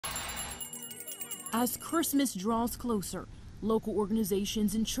As Christmas draws closer, local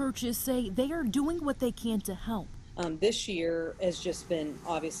organizations and churches say they are doing what they can to help. This year has just been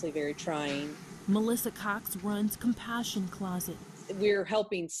obviously very trying. Melissa Cox runs Compassion Closet. We're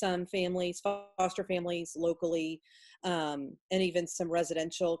helping some families, foster families locally, and even some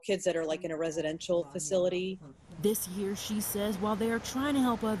residential kids that are like in a residential facility. This year, she says, while they are trying to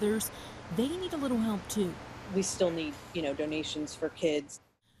help others, they need a little help too. We still need, donations for kids.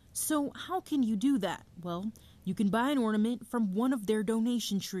 So, how can you do that? Well, you can buy an ornament from one of their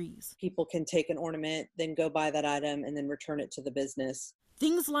donation trees. People can take an ornament, then go buy that item, and then return it to the business.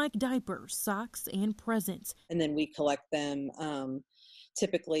 Things like diapers, socks, and presents. And then we collect them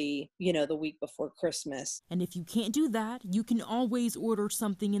typically, the week before Christmas. And if you can't do that, you can always order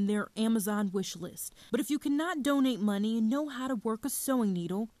something in their Amazon wish list. But if you cannot donate money and know how to work a sewing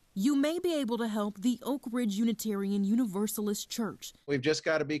needle, you may be able to help the Oak Ridge Unitarian Universalist Church. We've just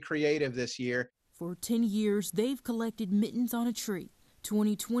got to be creative this year. For 10 years, they've collected mittens on a tree.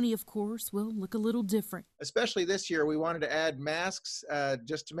 2020, of course, will look a little different. Especially this year, we wanted to add masks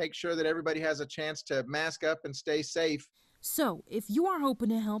just to make sure that everybody has a chance to mask up and stay safe. So, if you are hoping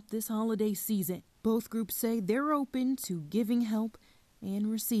to help this holiday season, both groups say they're open to giving help and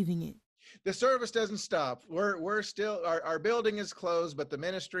receiving it. The service doesn't stop. We're still, our building is closed, but the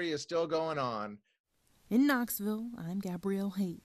ministry is still going on. In Knoxville, I'm Gabrielle Haight.